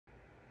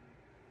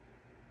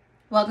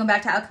Welcome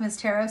back to Owlchemist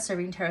Tarot,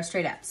 serving tarot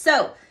straight up.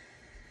 So,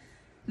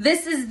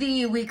 this is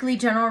the weekly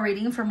general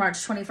reading for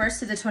March 21st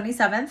to the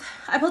 27th.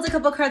 I pulled a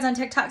couple cards on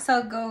TikTok, so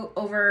I'll go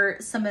over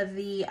some of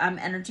the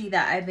energy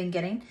that I've been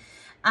getting.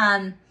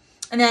 And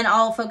then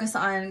I'll focus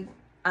on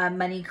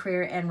money,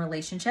 career, and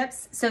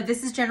relationships. So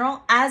this is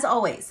general. As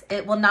always,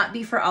 it will not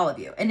be for all of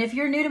you. And if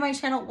you're new to my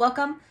channel,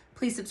 welcome.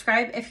 Please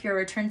subscribe. If you're a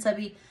return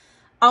subby,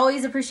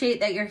 always appreciate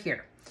that you're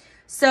here.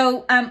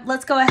 So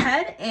let's go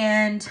ahead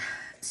and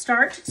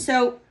start.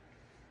 So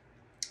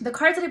the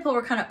cards that I pulled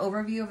were kind of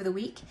overview over the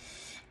week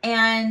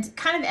and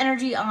kind of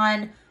energy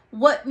on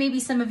what maybe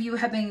some of you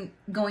have been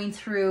going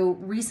through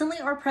recently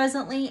or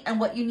presently and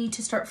what you need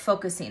to start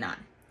focusing on,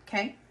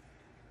 okay?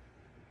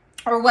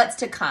 Or what's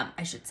to come,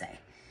 I should say.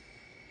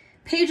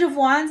 Page of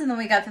Wands, and then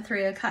we got the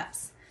Three of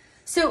Cups.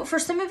 So for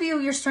some of you,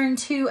 you're starting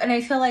to, and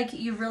I feel like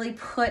you really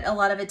put a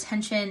lot of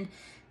attention,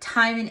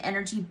 time, and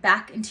energy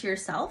back into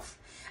yourself.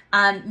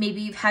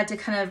 Maybe you've had to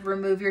kind of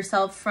remove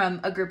yourself from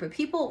a group of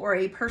people or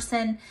a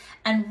person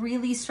and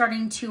really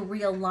starting to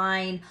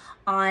realign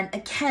on,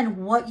 again,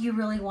 what you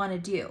really want to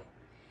do.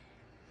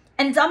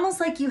 And it's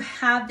almost like you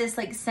have this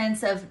like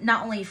sense of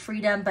not only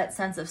freedom, but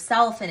sense of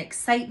self and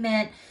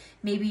excitement.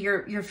 Maybe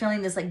you're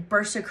feeling this like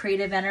burst of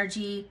creative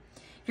energy.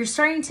 You're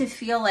starting to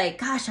feel like,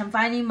 gosh, I'm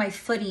finding my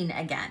footing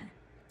again.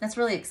 That's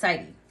really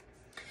exciting.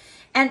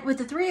 And with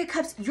the Three of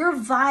Cups, your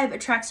vibe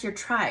attracts your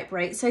tribe,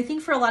 right? So I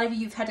think for a lot of you,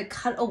 you've had to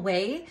cut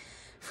away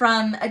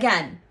from,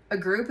 again, a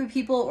group of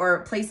people or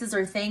places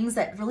or things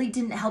that really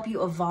didn't help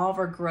you evolve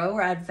or grow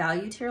or add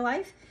value to your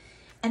life.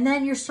 And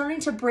then you're starting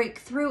to break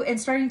through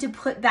and starting to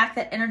put back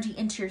that energy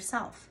into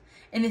yourself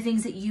and the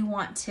things that you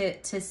want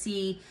to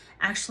see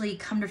actually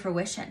come to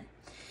fruition.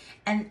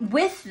 And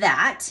with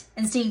that,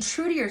 and staying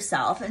true to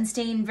yourself and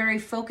staying very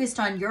focused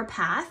on your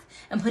path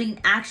and putting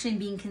action,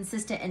 being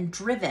consistent and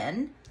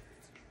driven,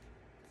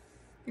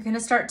 you're going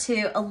to start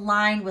to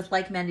align with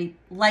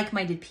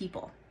like-minded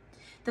people.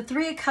 The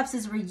Three of Cups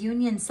is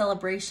reunion,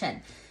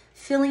 celebration,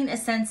 feeling a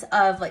sense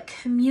of like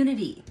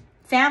community,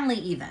 family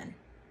even.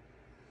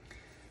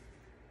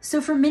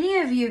 So for many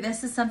of you,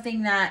 this is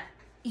something that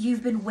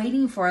you've been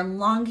waiting for and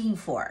longing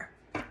for.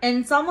 And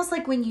it's almost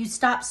like when you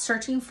stop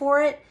searching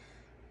for it,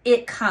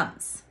 it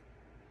comes.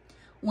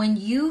 When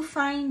you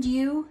find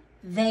you,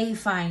 they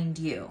find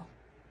you.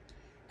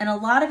 And a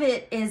lot of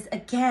it is,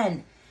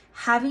 again,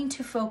 having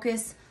to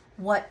focus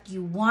what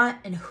you want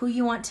and who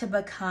you want to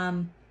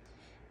become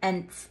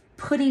and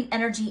putting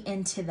energy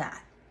into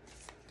that.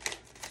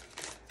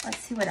 Let's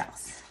see what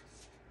else.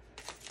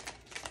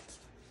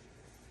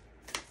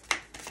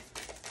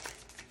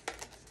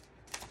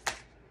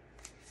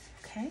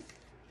 Okay.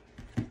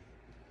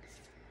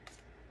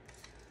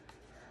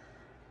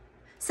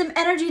 Some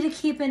energy to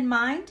keep in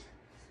mind.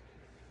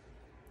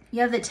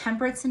 You have the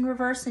Temperance in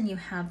reverse and you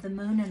have the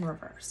Moon in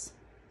reverse.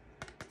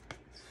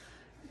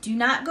 Do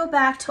not go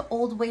back to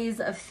old ways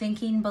of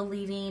thinking,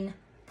 believing,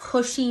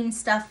 pushing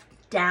stuff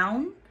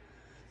down,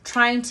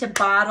 trying to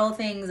bottle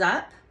things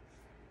up.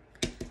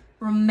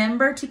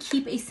 Remember to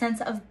keep a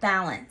sense of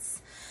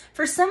balance.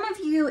 For some of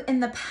you in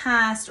the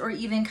past, or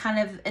even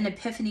kind of an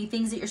epiphany,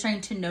 things that you're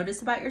starting to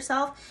notice about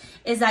yourself,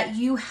 is that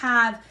you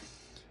have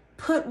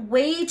put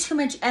way too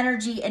much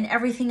energy in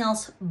everything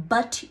else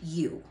but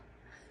you.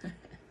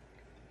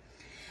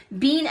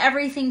 Being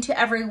everything to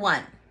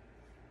everyone.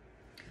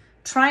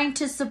 Trying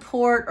to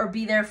support or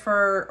be there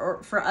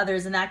for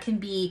others, and that can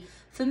be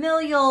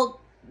familial,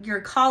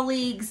 your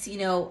colleagues, you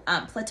know,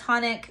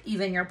 platonic,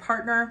 even your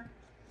partner,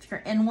 if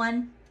you're in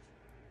one.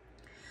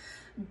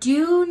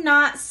 Do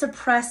not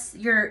suppress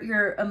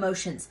your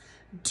emotions.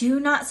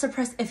 Do not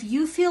suppress. If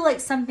you feel like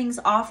something's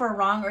off or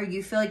wrong, or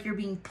you feel like you're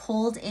being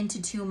pulled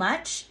into too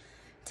much,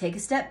 take a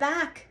step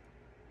back.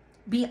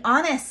 Be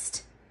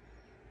honest.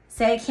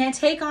 Say, I can't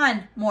take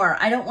on more.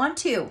 I don't want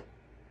to.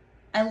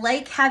 I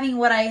like having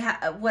what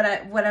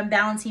I'm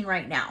balancing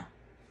right now.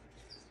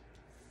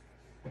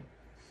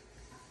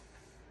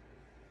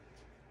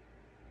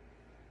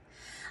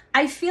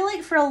 I feel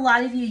like for a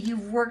lot of you,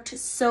 you've worked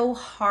so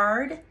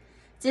hard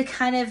to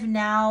kind of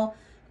now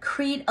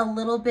create a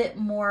little bit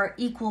more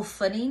equal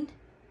footing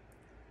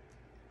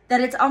that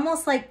it's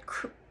almost like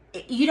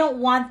you don't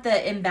want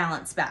the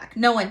imbalance back.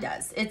 No one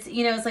does. It's,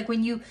 you know, it's like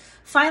when you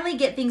finally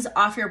get things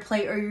off your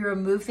plate or you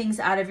remove things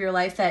out of your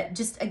life that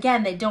just,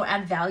 again, they don't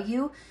add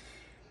value.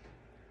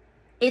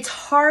 It's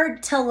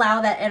hard to allow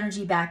that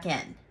energy back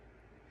in.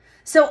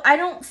 So I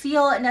don't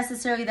feel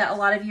necessarily that a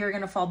lot of you are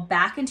going to fall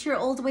back into your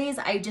old ways.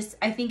 I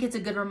think it's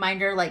a good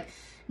reminder, like,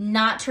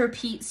 not to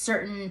repeat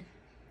certain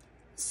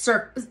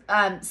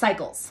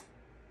cycles,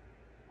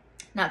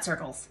 not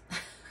circles.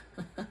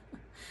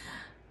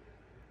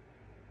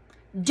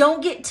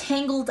 Don't get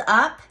tangled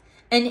up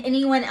in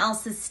anyone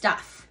else's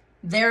stuff,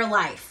 their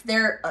life,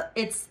 they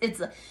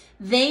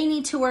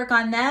need to work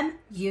on them.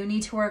 You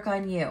need to work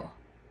on you.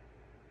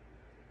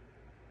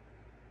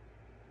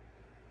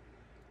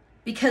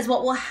 Because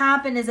what will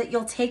happen is that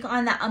you'll take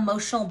on that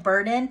emotional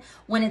burden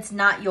when it's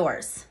not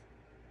yours.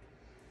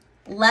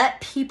 Let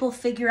people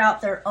figure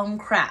out their own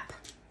crap,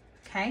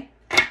 okay?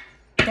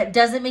 That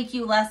doesn't make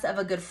you less of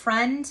a good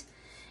friend.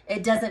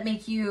 It doesn't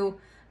make you,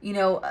 you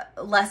know,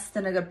 less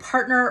than a good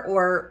partner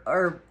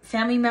or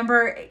family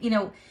member. You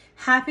know,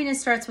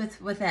 happiness starts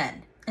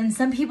within. And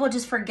some people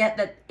just forget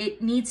that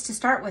it needs to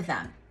start with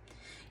them.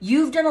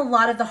 You've done a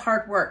lot of the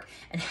hard work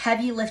and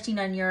heavy lifting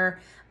in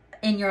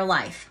your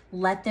life.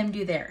 Let them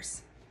do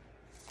theirs.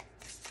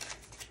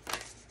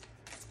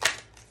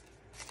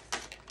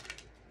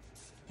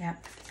 Yeah.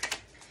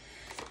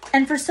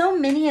 And for so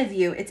many of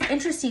you, it's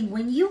interesting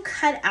when you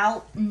cut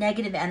out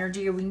negative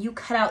energy, or when you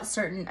cut out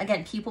certain,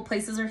 again, people,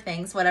 places, or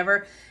things,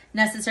 whatever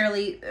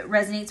necessarily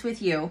resonates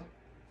with you,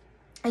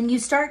 and you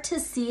start to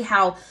see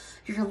how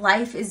your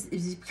life is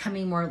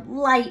becoming more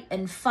light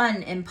and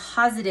fun and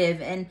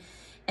positive, and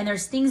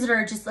there's things that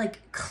are just like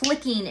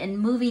clicking and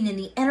moving, and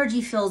the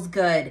energy feels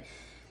good,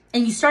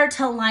 and you start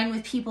to align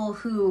with people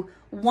who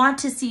want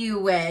to see you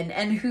win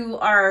and who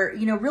are,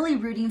 you know, really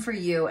rooting for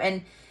you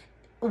and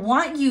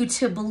want you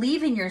to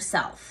believe in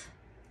yourself,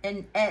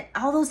 and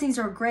all those things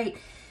are great.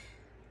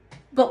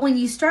 But when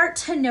you start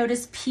to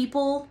notice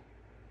people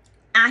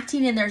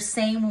acting in their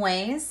same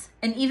ways,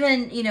 and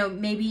even, you know,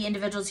 maybe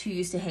individuals who you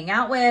used to hang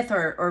out with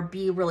or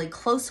be really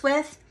close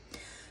with,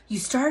 you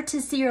start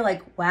to see, you're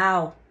like,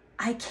 wow,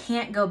 I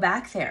can't go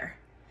back there.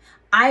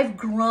 I've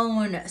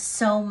grown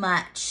so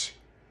much.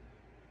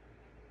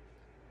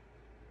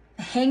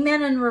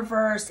 Hangman in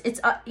reverse,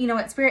 it's you know,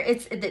 it's spirit,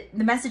 it's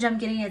the message I'm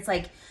getting. It's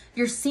like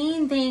you're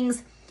seeing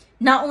things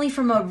not only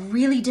from a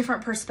really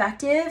different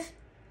perspective,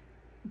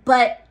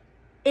 but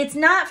it's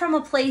not from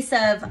a place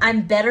of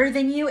I'm better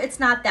than you. It's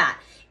not that.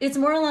 It's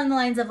more along the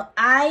lines of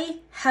I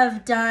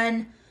have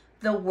done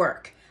the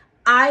work.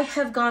 I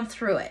have gone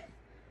through it.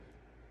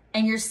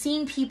 And you're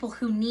seeing people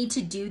who need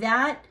to do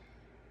that,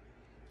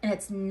 and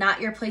it's not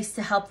your place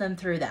to help them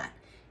through that.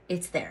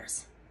 It's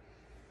theirs.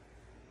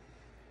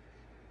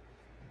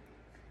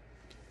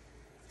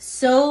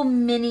 So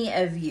many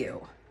of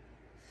you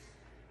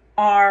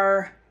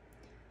are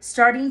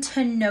starting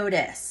to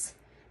notice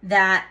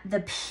that the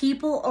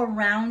people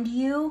around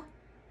you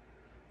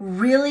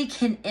really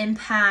can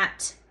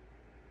impact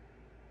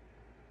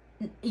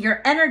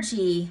your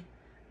energy,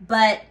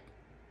 but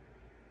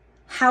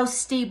how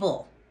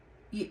stable,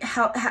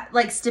 how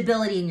like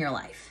stability in your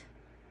life.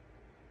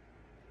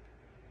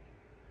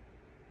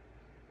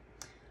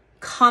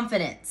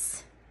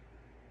 Confidence,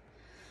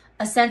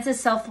 a sense of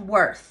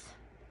self-worth.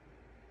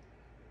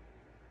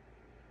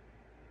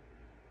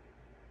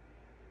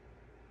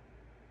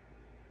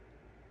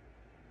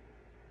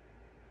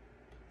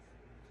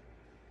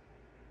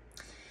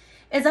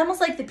 It's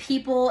almost like the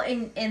people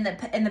in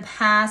the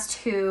past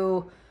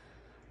who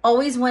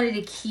always wanted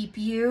to keep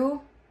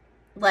you,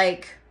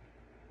 like,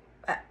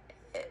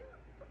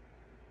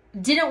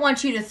 didn't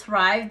want you to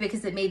thrive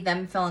because it made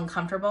them feel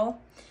uncomfortable.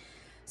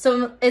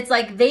 So it's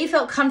like they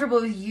felt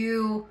comfortable with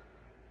you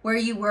where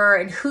you were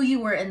and who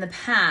you were in the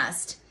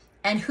past,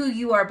 and who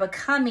you are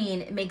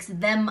becoming makes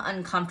them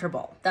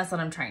uncomfortable. That's what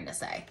I'm trying to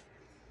say.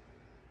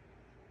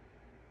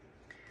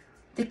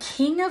 The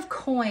King of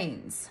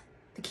Coins,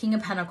 the King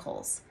of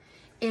Pentacles,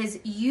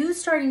 is you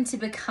starting to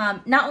become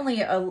not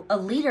only a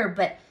leader,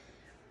 but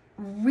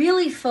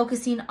really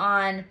focusing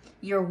on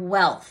your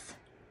wealth,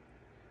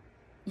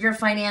 your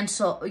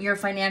financial,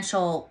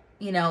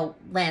 you know,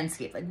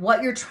 landscape, like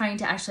what you're trying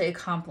to actually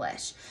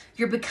accomplish.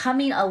 You're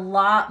becoming a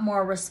lot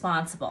more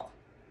responsible.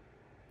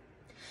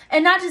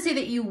 And not to say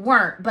that you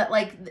weren't, but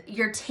like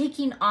you're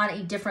taking on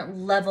a different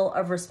level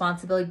of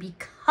responsibility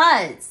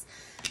because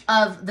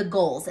of the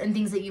goals and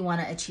things that you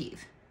want to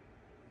achieve.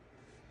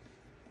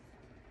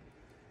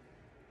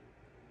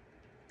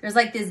 There's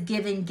like this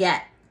give and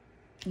get,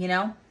 you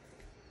know?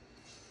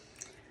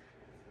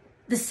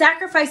 The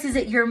sacrifices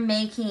that you're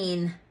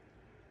making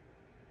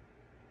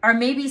are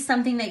maybe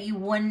something that you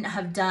wouldn't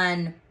have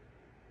done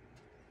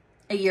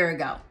a year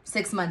ago,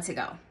 6 months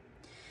ago.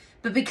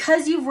 But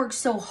because you've worked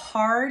so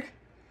hard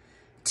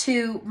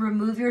to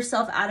remove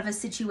yourself out of a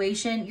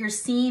situation, you're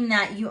seeing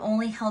that you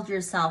only held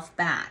yourself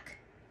back.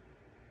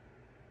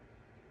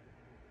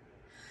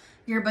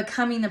 You're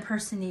becoming the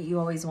person that you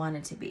always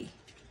wanted to be.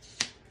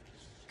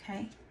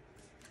 Okay?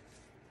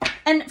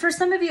 And for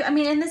some of you, I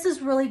mean, and this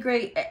is really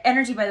great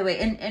energy, by the way,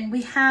 and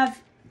we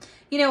have,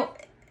 you know,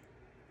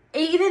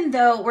 even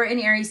though we're in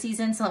Aries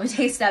season, so let me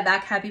take a step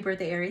back. Happy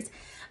birthday, Aries.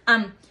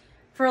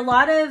 For a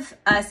lot of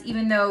us,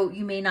 even though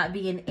you may not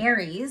be in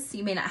Aries,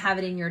 you may not have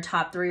it in your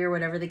top 3 or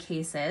whatever the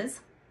case is,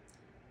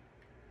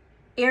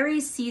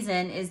 Aries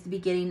season is the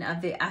beginning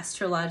of the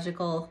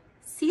astrological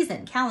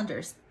season,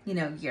 calendars, you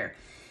know, year.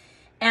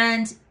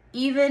 And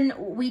even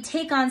we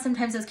take on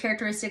sometimes those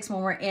characteristics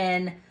when we're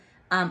in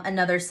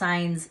another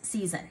sign's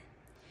season.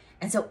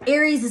 And so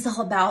Aries is all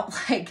about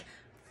like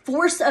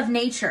force of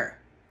nature.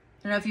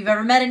 I don't know if you've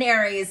ever met an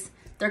Aries.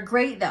 They're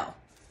great though.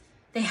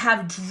 They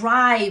have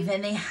drive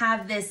and they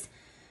have this,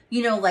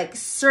 you know, like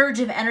surge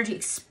of energy,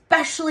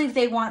 especially if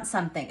they want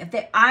something. If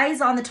their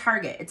eyes on the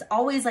target, it's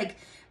always like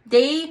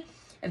if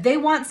they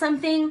want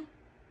something,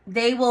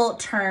 they will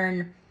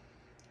turn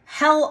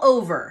hell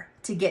over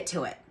to get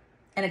to it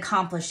and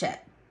accomplish it.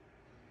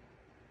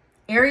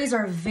 Aries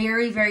are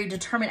very, very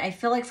determined. I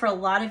feel like for a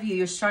lot of you,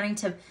 you're starting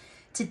to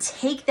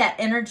take that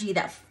energy,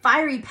 that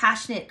fiery,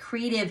 passionate,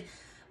 creative,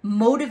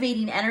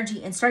 motivating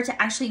energy and start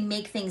to actually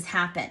make things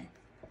happen.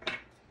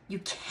 You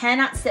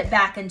cannot sit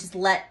back and just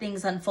let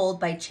things unfold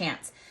by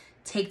chance.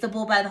 Take the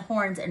bull by the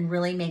horns and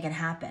really make it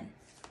happen.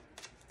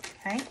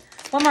 Okay,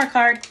 one more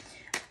card.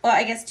 Well,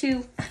 I guess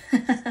two.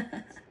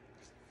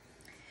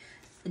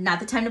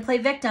 Not the time to play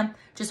victim.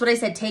 Just what I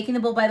said, taking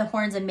the bull by the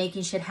horns and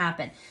making shit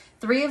happen.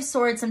 Three of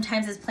Swords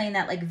sometimes is playing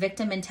that like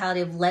victim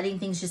mentality of letting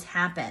things just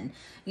happen.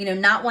 You know,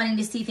 not wanting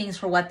to see things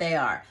for what they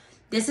are.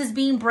 This is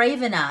being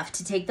brave enough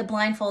to take the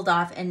blindfold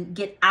off and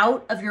get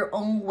out of your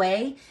own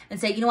way and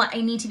say, you know what,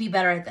 I need to be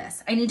better at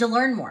this. I need to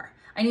learn more.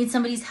 I need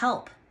somebody's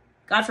help.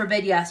 God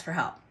forbid you ask for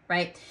help,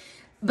 right?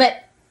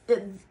 But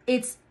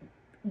it's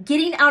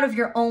getting out of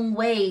your own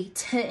way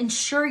to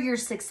ensure your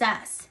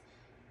success.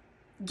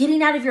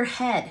 Getting out of your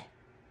head.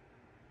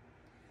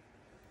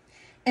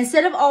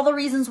 Instead of all the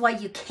reasons why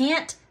you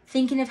can't,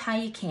 thinking of how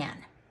you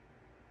can.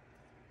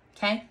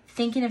 Okay?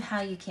 Thinking of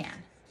how you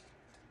can.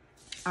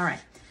 All right.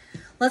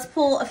 Let's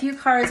pull a few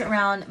cards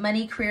around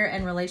money, career,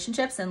 and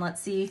relationships, and let's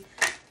see.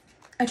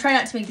 I try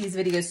not to make these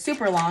videos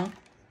super long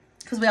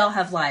because we all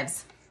have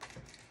lives.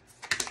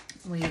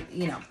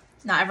 You know,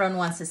 not everyone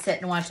wants to sit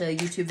and watch a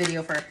YouTube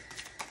video for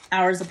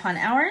hours upon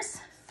hours.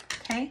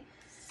 Okay.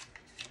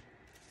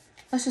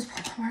 Let's just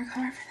pull one more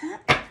card for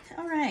that.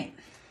 All right.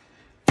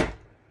 A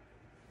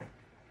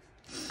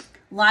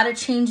lot of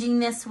changing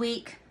this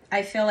week.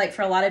 I feel like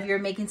for a lot of you are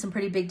making some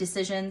pretty big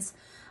decisions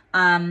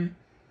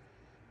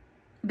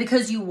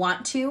because you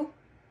want to.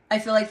 I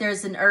feel like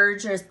there's an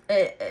urge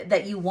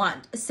that you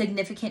want a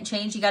significant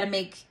change. You got to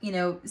make, you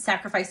know,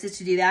 sacrifices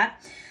to do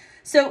that.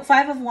 So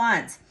 5 of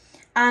Wands.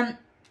 When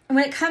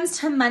it comes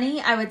to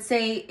money, I would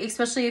say,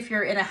 especially if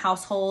you're in a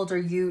household or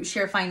you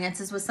share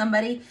finances with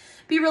somebody,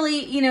 be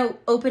really, you know,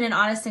 open and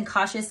honest and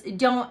cautious.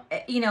 Don't,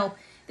 you know,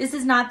 this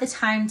is not the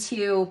time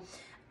to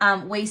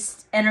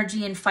waste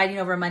energy in fighting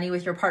over money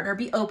with your partner.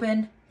 Be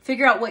open.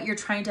 Figure out what you're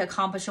trying to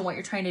accomplish and what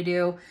you're trying to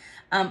do.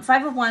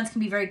 5 of Wands can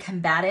be very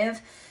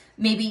combative.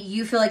 Maybe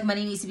you feel like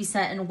money needs to be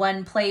sent in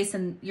one place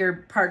and your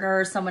partner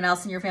or someone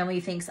else in your family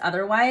thinks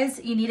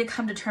otherwise. You need to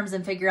come to terms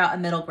and figure out a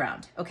middle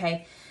ground,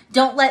 okay?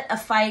 Don't let a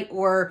fight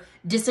or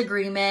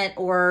disagreement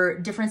or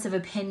difference of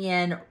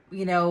opinion,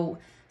 you know,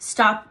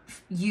 stop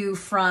you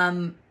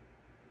from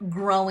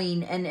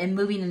growing and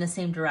moving in the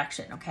same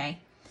direction, okay?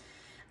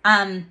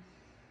 And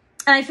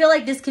I feel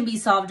like this can be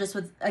solved just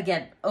with,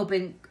 again,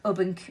 open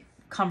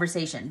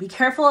conversation. Be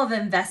careful of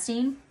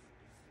investing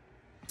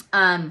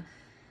in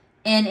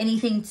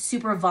anything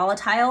super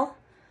volatile.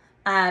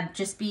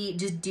 Just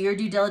do your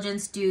due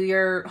diligence, do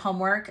your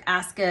homework,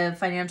 ask a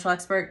financial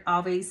expert,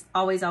 always.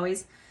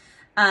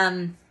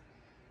 I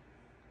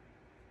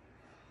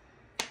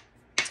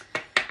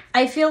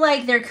feel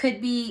like there could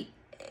be,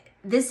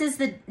 this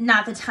is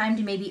not the time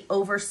to maybe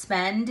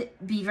overspend.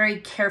 Be very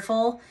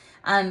careful.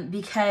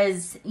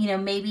 Because, you know,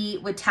 maybe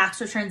with tax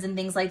returns and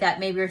things like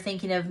that, maybe you're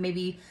thinking of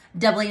maybe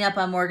doubling up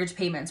on mortgage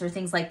payments or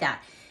things like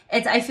that.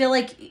 I feel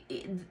like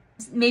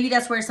maybe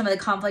that's where some of the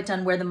conflict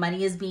on where the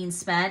money is being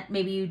spent.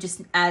 Maybe you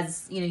just,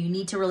 as, you know, you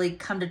need to really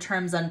come to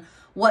terms on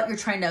what you're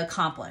trying to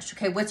accomplish.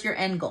 Okay. What's your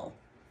end goal?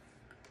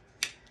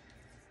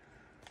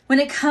 When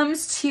it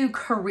comes to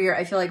career,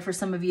 I feel like for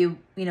some of you,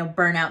 you know,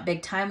 burn out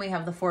big time. We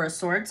have the 4 of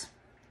Swords.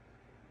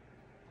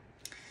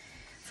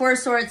 4 of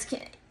Swords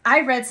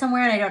I read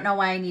somewhere, and I don't know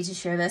why I need to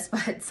share this,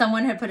 but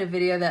someone had put a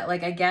video that,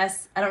 like, I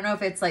guess, I don't know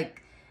if it's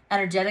like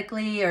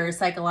energetically or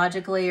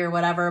psychologically or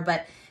whatever,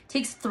 but it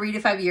takes 3 to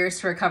 5 years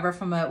to recover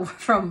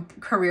from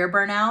career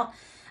burnout.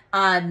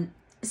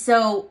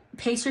 So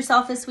pace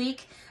yourself this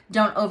week.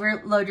 Don't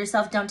overload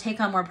yourself. Don't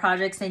take on more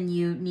projects than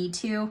you need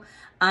to.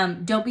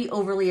 Don't be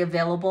overly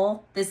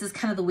available. This is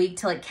kind of the week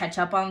to like catch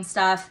up on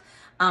stuff.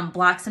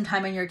 Block some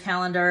time on your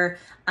calendar.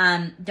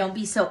 Don't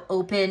be so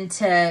open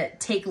to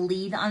take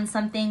lead on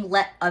something.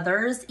 Let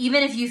others,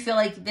 even if you feel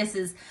like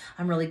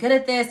I'm really good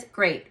at this,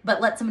 great,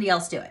 but let somebody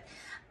else do it.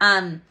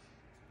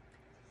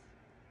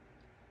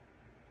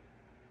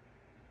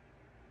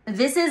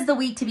 This is the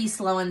week to be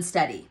slow and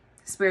steady.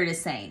 Spirit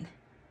is saying.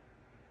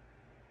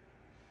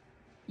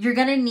 You're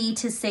going to need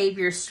to save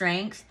your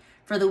strength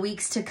for the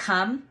weeks to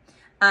come.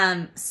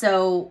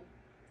 So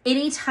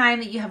anytime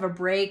that you have a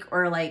break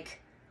or like,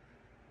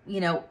 you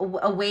know,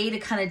 a way to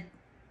kind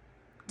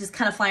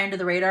of fly under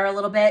the radar a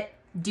little bit,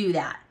 do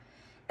that.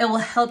 It will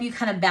help you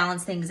kind of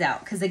balance things out.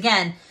 Because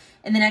again,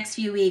 in the next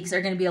few weeks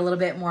are going to be a little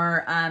bit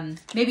more,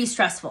 maybe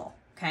stressful.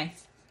 Okay.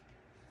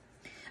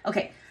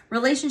 Okay.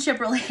 Relationship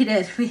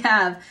related. We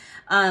have,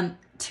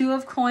 2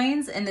 of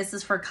Coins, and this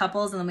is for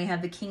couples. And then we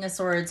have the King of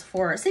Swords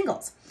for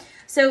singles.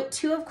 So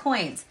 2 of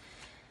Coins,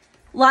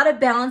 a lot of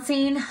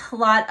balancing, a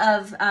lot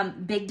of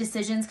big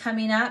decisions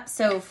coming up.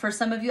 So for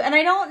some of you, and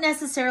I don't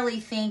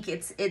necessarily think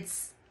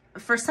it's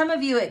for some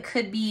of you, it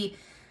could be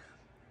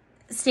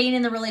staying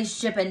in the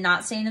relationship and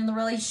not staying in the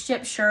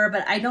relationship, sure,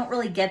 but I don't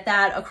really get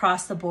that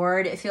across the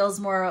board. It feels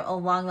more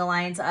along the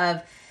lines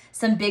of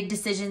some big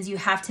decisions you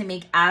have to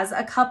make as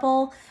a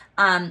couple.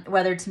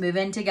 whether to move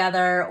in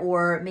together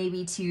or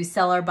maybe to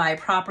sell or buy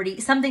property,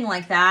 something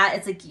like that.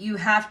 It's like you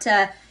have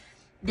to,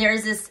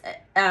 there's this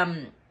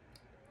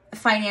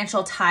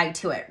financial tie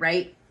to it,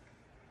 right?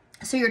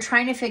 So you're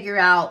trying to figure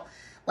out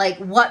like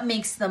what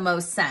makes the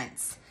most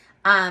sense.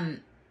 I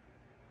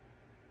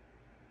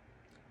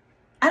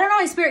don't know,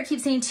 my spirit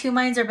keeps saying 2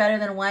 minds are better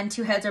than 1,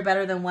 2 heads are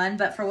better than 1,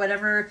 but for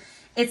whatever,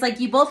 it's like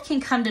you both can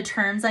come to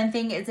terms. I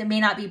think it may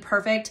not be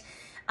perfect.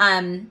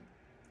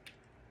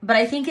 But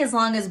I think as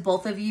long as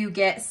both of you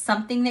get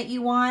something that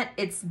you want,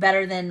 it's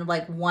better than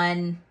like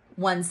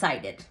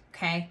one-sided,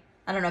 okay?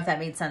 I don't know if that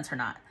made sense or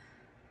not.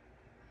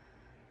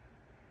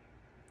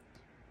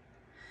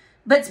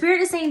 But Spirit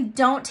is saying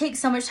don't take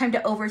so much time to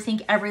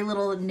overthink every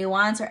little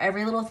nuance or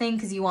every little thing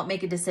because you won't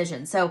make a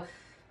decision. So,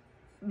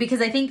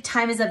 because I think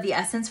time is of the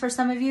essence for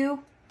some of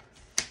you.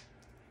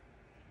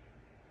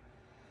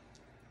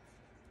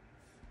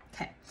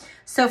 Okay.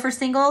 So for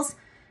singles,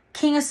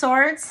 King of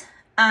Swords.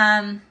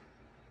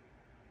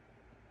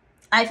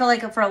 I feel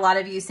like for a lot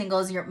of you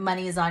singles, your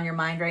money is on your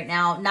mind right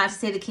now. Not to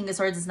say the King of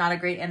Swords is not a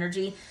great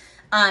energy.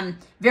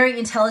 Very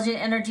intelligent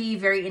energy,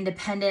 very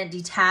independent,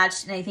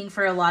 detached. And I think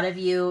for a lot of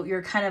you,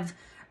 you're kind of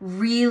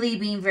really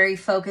being very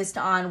focused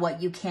on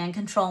what you can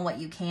control and what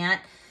you can't.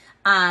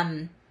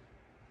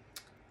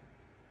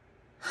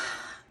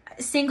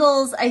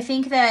 Singles, I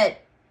think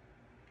that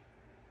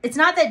it's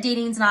not that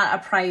dating's not a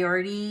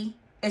priority.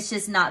 It's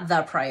just not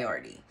the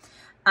priority.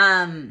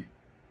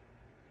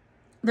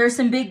 There's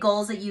some big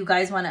goals that you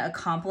guys want to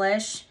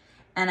accomplish.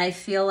 And I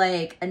feel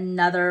like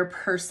another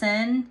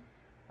person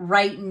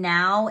right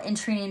now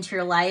entering into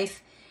your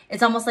life,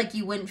 it's almost like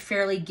you wouldn't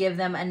fairly give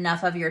them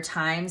enough of your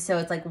time. So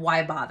it's like,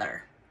 why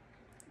bother?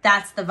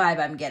 That's the vibe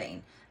I'm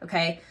getting.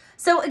 Okay.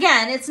 So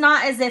again, it's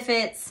not as if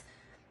it's,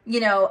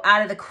 you know,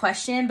 out of the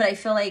question, but I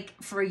feel like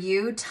for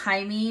you,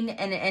 timing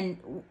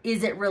and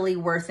is it really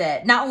worth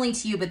it? Not only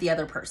to you, but the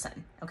other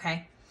person.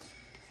 Okay.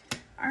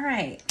 All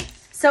right.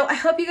 So I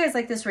hope you guys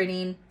like this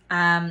reading.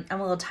 I'm a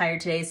little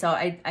tired today, so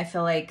I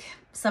feel like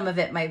some of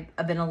it might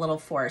have been a little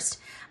forced.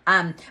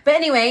 But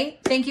anyway,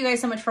 thank you guys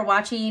so much for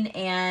watching,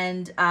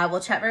 and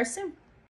we'll chat very soon.